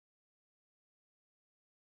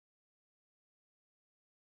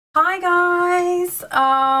Hi guys,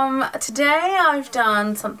 today I've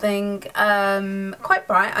done something quite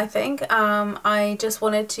bright, I think. I just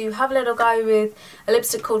wanted to have a little go with a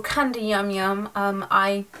lipstick called Candy Yum Yum.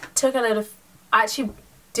 I actually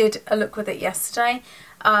did a look with it yesterday,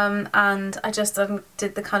 and I just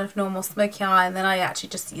did the kind of normal smoky eye, and then I actually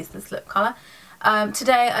just used this lip colour.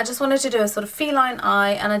 Today I just wanted to do a sort of feline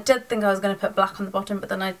eye, and I did think I was going to put black on the bottom, but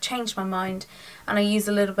then I changed my mind and I used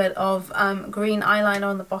a little bit of green eyeliner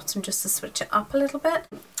on the bottom just to switch it up a little bit.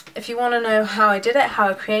 If you want to know how I did it, how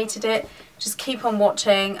I created it, just keep on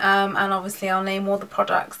watching, and obviously I'll name all the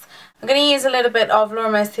products. I'm going to use a little bit of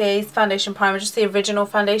Laura Mercier's foundation primer, just the original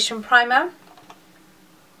foundation primer.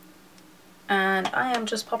 And I am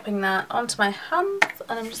just popping that onto my hands,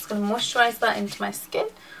 and I'm just going to moisturise that into my skin,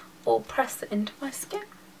 or press it into my skin.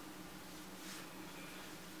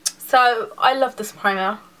 So I love this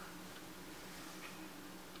primer,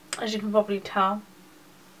 as you can probably tell.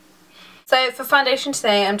 So for foundation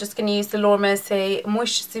today, I'm just going to use the Laura Mercier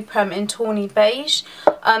Moisture Supreme in Tawny Beige.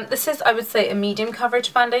 This is, I would say, a medium coverage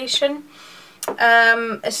foundation.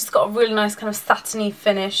 It's just got a really nice kind of satiny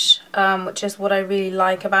finish, which is what I really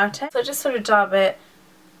like about it. So I just sort of dab it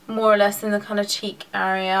more or less in the kind of cheek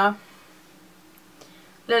area,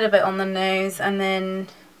 a little bit on the nose, and then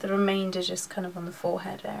the remainder just kind of on the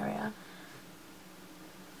forehead area.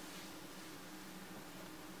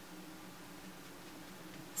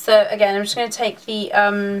 So again, I'm just going to take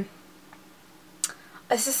the,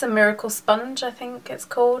 this is a Miracle Sponge, I think it's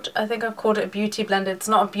called. I think I've called it a beauty blender. It's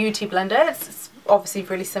not a beauty blender, it's obviously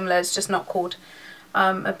really similar, it's just not called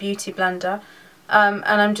a beauty blender. And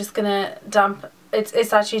I'm just going to damp,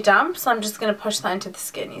 it's actually damp, so I'm just going to push that into the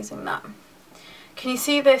skin using that. Can you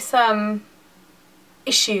see this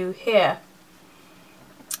issue here?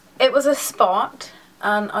 It was a spot,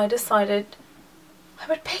 and I decided I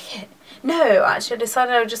would pick it. No, actually I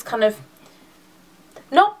decided I would just kind of,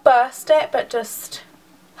 not burst it, but just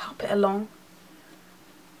help it along.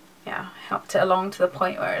 Yeah, helped it along to the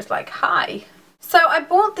point where it's like, hi. So I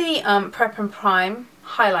bought the Prep and Prime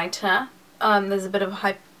highlighter. There's a bit of a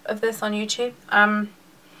hype of this on YouTube. I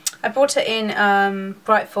bought it in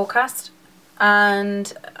Bright Forecast,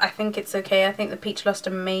 and I think it's okay. I think the peach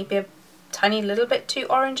luster may be a tiny little bit too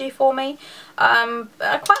orangey for me. I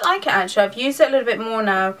quite like it actually. I've used it a little bit more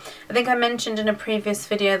now. I think I mentioned in a previous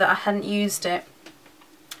video that I hadn't used it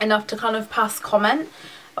enough to kind of pass comment,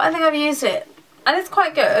 but I think I've used it and it's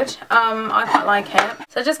quite good. I quite like it.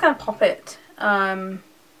 So I just kind of pop it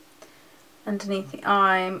underneath the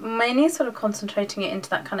eye, mainly sort of concentrating it into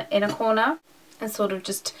that kind of inner corner and sort of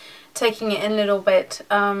just taking it in a little bit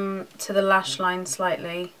to the lash line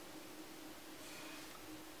slightly.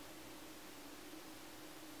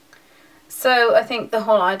 So I think the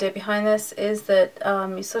whole idea behind this is that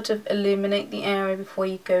you sort of illuminate the area before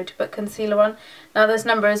you go to put concealer on. Now there's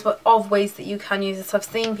numbers of ways that you can use this. I've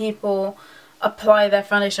seen people apply their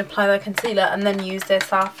foundation, apply their concealer, and then use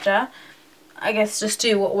this after. I guess just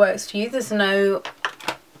do what works for you. There's no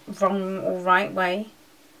wrong or right way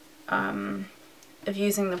of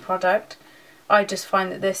using the product. I just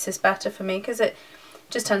find that this is better for me because it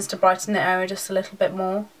just tends to brighten the area just a little bit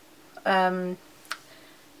more.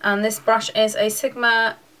 And this brush is a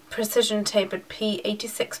Sigma Precision Tapered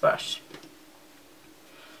P86 brush.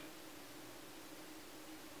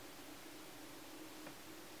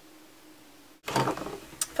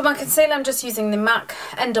 For my concealer, I'm just using the MAC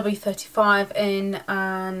NW35 in,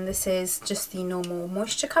 and this is just the normal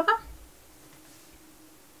moisture cover.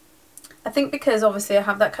 I think because obviously I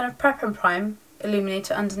have that kind of Prep and Prime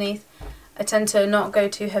illuminator underneath, I tend to not go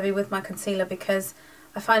too heavy with my concealer, because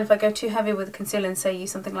I find if I go too heavy with the concealer and say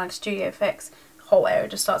use something like Studio Fix, the whole area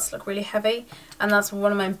just starts to look really heavy, and that's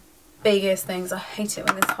one of my biggest things. I hate it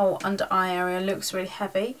when this whole under eye area looks really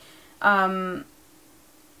heavy, because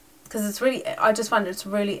it's really, I just find it's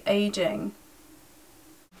really aging.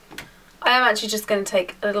 I am actually just going to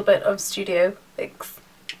take a little bit of Studio Fix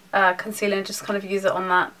concealer and just kind of use it on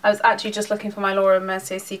that. I was actually just looking for my Laura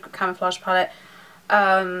Mercier Secret Camouflage palette,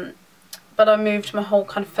 but I moved my whole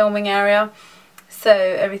kind of filming area, so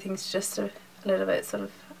everything's just a little bit sort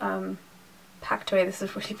of packed away. This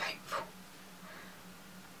is really painful.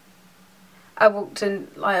 I walked in,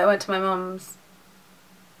 like, I went to my mum's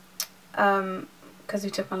because we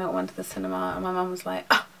took my little one to the cinema, and my mum was like,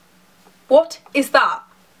 ah, what is that?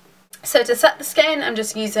 So to set the skin, I'm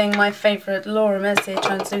just using my favourite Laura Mercier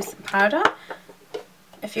translucent powder.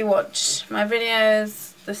 If you watch my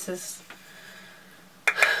videos, this is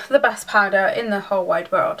the best powder in the whole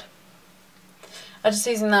wide world. I'm just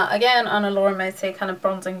using that again on a Laura Mercier kind of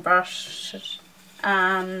bronzing brush,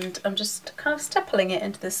 and I'm just kind of stippling it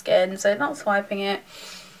into the skin, so not swiping it.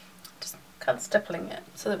 kind of stippling it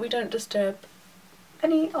so that we don't disturb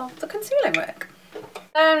any of the concealing work.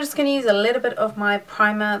 I'm just going to use a little bit of my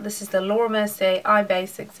primer. This is the Mercier Eye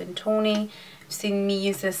Basics in Tawny. You've seen me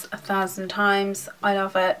use this 1,000 times. I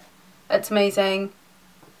love it. It's amazing.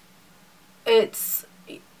 It's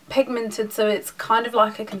pigmented, so it's kind of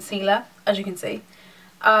like a concealer, as you can see.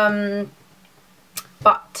 But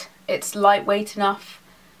it's lightweight enough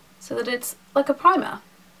so that it's like a primer.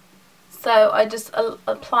 So I just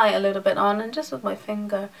apply a little bit on, and just with my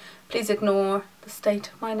finger. Please ignore the state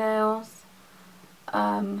of my nails.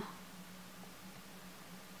 I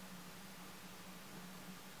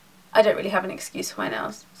don't really have an excuse for my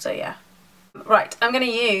nails, so yeah. Right, I'm going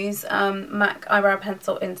to use MAC Eyebrow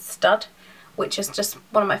Pencil in Stud, which is just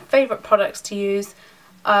one of my favourite products to use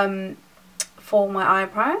for my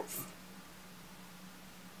eyebrows.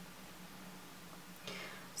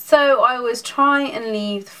 So I always try and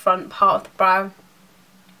leave the front part of the brow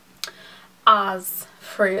as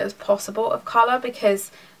free as possible of colour,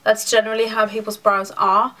 because that's generally how people's brows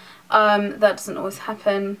are. That doesn't always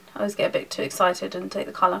happen. I always get a bit too excited and take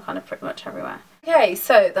the colour kind of pretty much everywhere. Okay,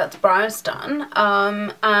 so that's brows done.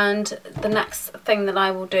 And the next thing that I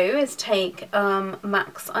will do is take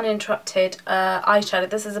MAC's Uninterrupted eyeshadow.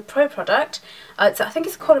 This is a Pro product. I think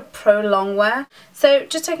it's called a Pro Longwear. So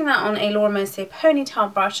just taking that on a Laura Mercier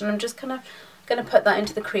ponytail brush, and I'm just kind of going to put that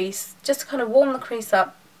into the crease, just to kind of warm the crease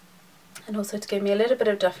up, and also to give me a little bit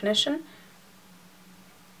of definition.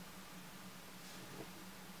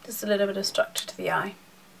 Just a little bit of structure to the eye,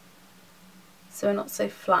 so we're not so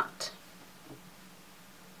flat.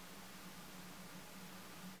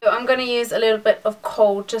 So I'm going to use a little bit of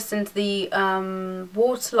Kohl just into the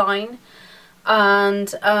waterline, and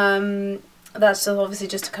that's just obviously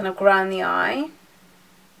just to kind of ground the eye.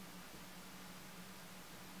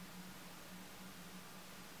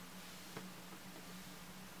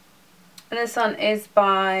 And this one is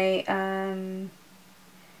by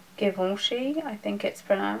Givency, I think it's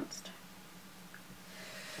pronounced.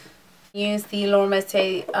 Use the Laura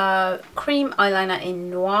Mercier Creme eyeliner in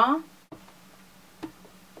Noir.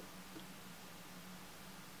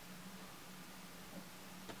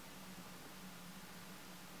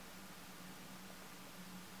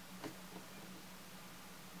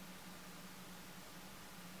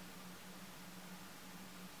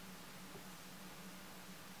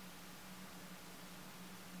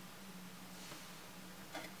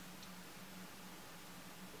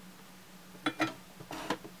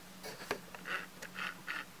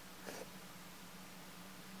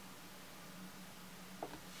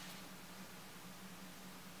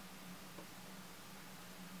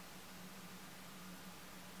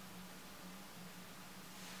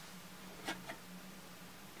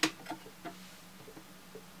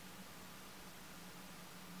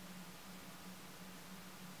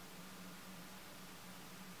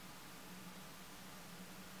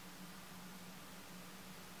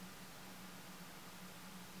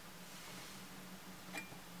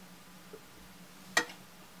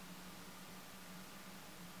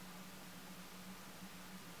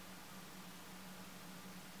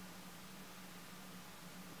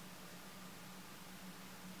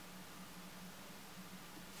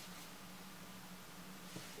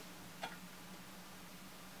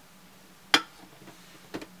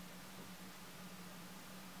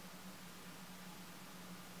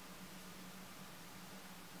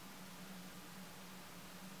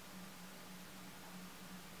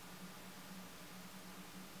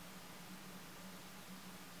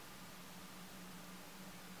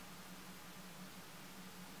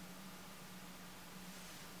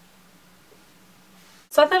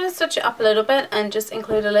 So I thought I'd switch it up a little bit and just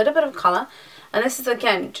include a little bit of colour. And this is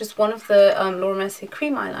again just one of the Laura Mercier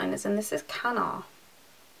cream eyeliners, and this is Canard.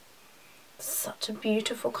 Such a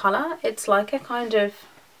beautiful colour. It's like a kind of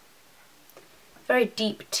very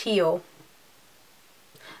deep teal.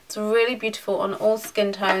 It's really beautiful on all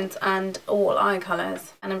skin tones and all eye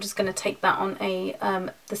colours. And I'm just going to take that on a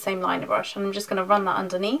the same liner brush, and I'm just going to run that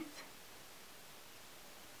underneath.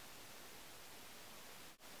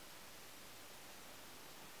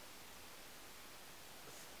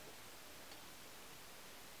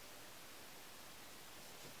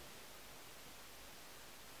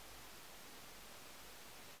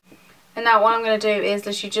 And now what I'm going to do is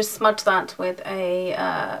literally just smudge that with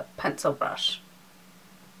a pencil brush.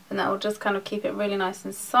 And that will just kind of keep it really nice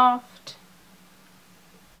and soft.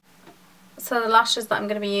 So the lashes that I'm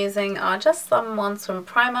going to be using are just some ones from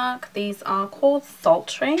Primark. These are called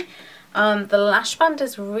Sultry. The lash band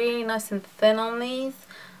is really nice and thin on these.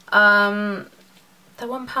 They're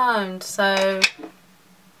 £1, so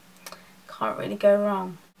can't really go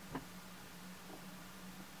wrong.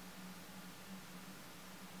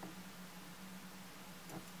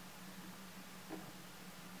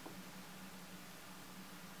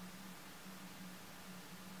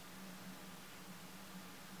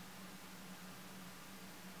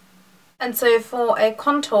 And so for a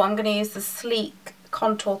contour, I'm going to use the Sleek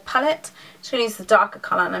Contour Palette. I'm just going to use the darker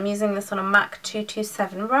colour, and I'm using this on a MAC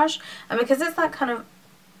 227 brush. And because it's that kind of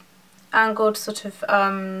angled sort of,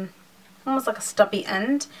 almost like a stubby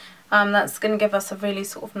end, that's going to give us a really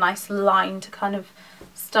sort of nice line to kind of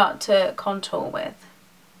start to contour with.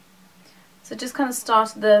 So just kind of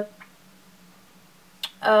start at the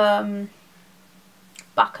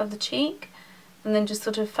back of the cheek, and then just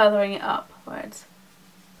sort of feathering it upwards.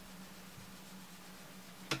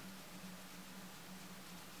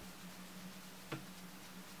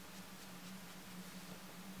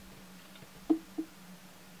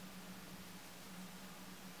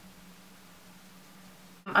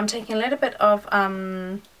 I'm taking a little bit of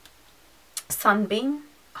Sunbeam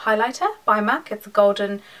highlighter by MAC. It's a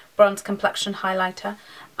golden bronze complexion highlighter,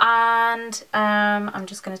 and I'm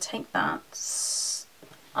just going to take that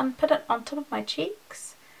and put it on top of my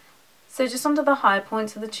cheeks, so just onto the high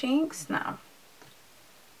points of the cheeks now.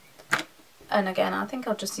 And again, I think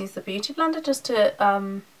I'll just use the Beauty Blender just to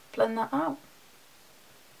blend that out.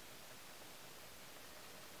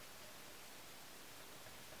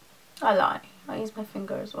 I lie, I use my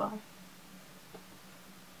finger as well.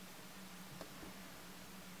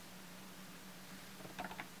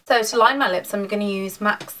 So to line my lips, I'm going to use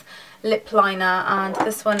MAC's lip liner, and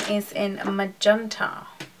this one is in Magenta.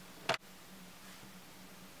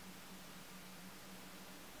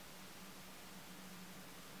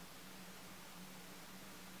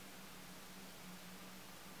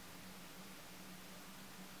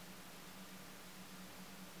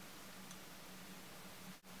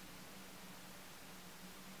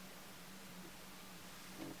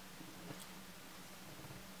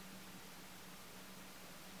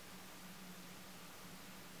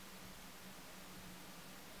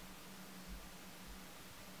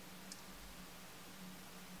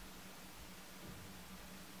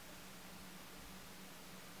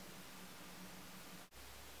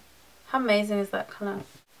 How amazing is that colour?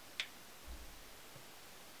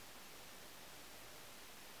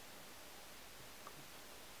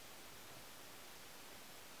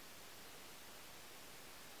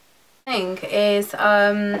 I think is,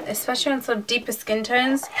 especially on sort of deeper skin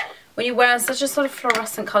tones, when you wear such a sort of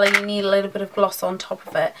fluorescent colour, you need a little bit of gloss on top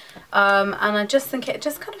of it. And I just think it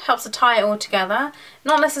just kind of helps to tie it all together.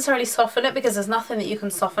 Not necessarily soften it, because there's nothing that you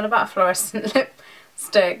can soften about a fluorescent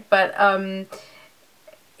lipstick, but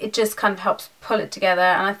it just kind of helps pull it together,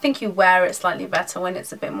 and I think you wear it slightly better when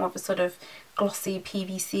it's a bit more of a sort of glossy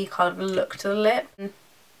PVC kind of look to the lip.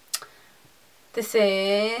 This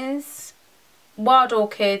is Wild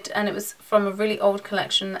Orchid, and it was from a really old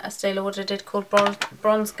collection that Estee Lauder did called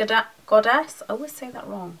Bronze Goddess. I always say that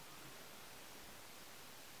wrong.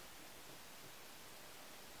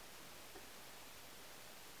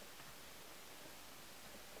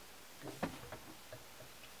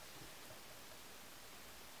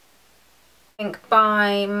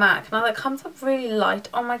 By MAC. Now that comes up really light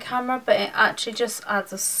on my camera, but it actually just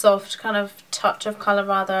adds a soft kind of touch of colour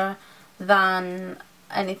rather than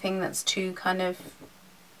anything that's too kind of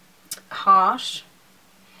harsh.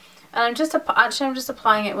 And I'm just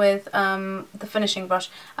applying it with the finishing brush,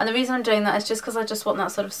 and the reason I'm doing that is just because I just want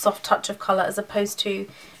that sort of soft touch of colour as opposed to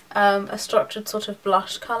a structured sort of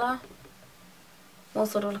blush colour, more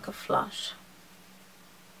sort of like a flush.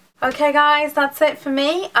 Okay guys, that's it for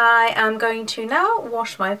me. I am going to now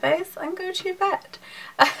wash my face and go to bed.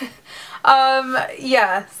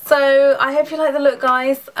 Yeah, so I hope you like the look,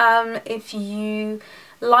 guys. If you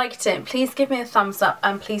liked it, please give me a thumbs up,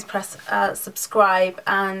 and please press subscribe,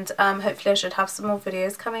 and hopefully I should have some more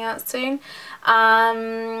videos coming out soon.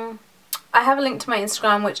 I have a link to my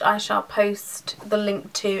Instagram, which I shall post the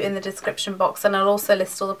link to in the description box, and I'll also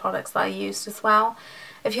list all the products that I used as well.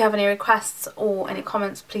 If you have any requests or any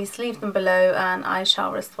comments, please leave them below, and I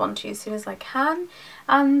shall respond to you as soon as I can.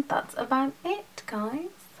 And that's about it, guys.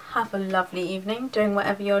 Have a lovely evening doing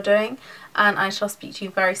whatever you're doing, and I shall speak to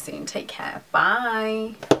you very soon. Take care.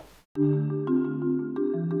 Bye.